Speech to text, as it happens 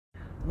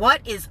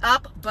What is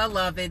up,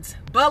 beloveds?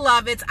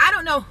 Beloveds, I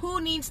don't know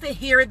who needs to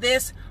hear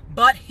this,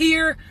 but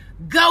here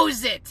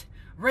goes it.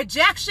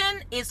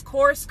 Rejection is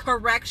course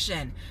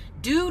correction.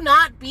 Do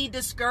not be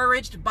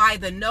discouraged by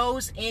the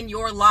no's in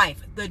your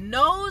life. The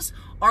no's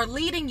are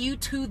leading you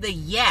to the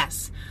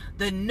yes.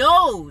 The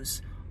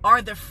no's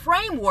are the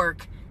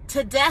framework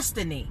to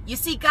destiny. You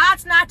see,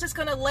 God's not just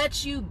going to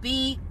let you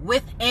be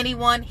with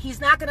anyone. He's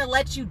not going to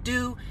let you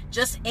do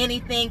just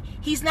anything.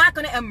 He's not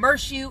going to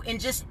immerse you in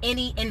just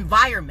any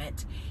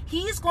environment.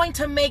 He's going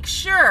to make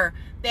sure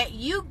that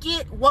you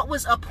get what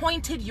was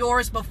appointed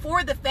yours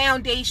before the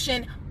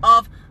foundation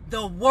of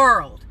the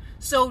world.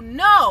 So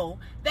know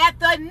that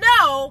the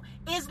no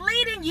is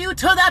leading you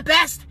to the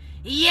best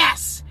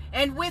yes.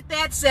 And with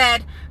that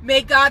said,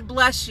 may God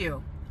bless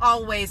you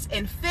always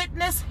in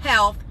fitness,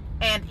 health,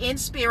 and in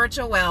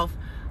spiritual wealth.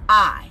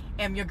 I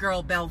am your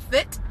girl,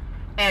 BELLieve,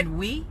 and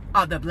we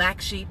are the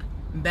Black Sheep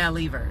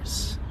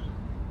BELLievers.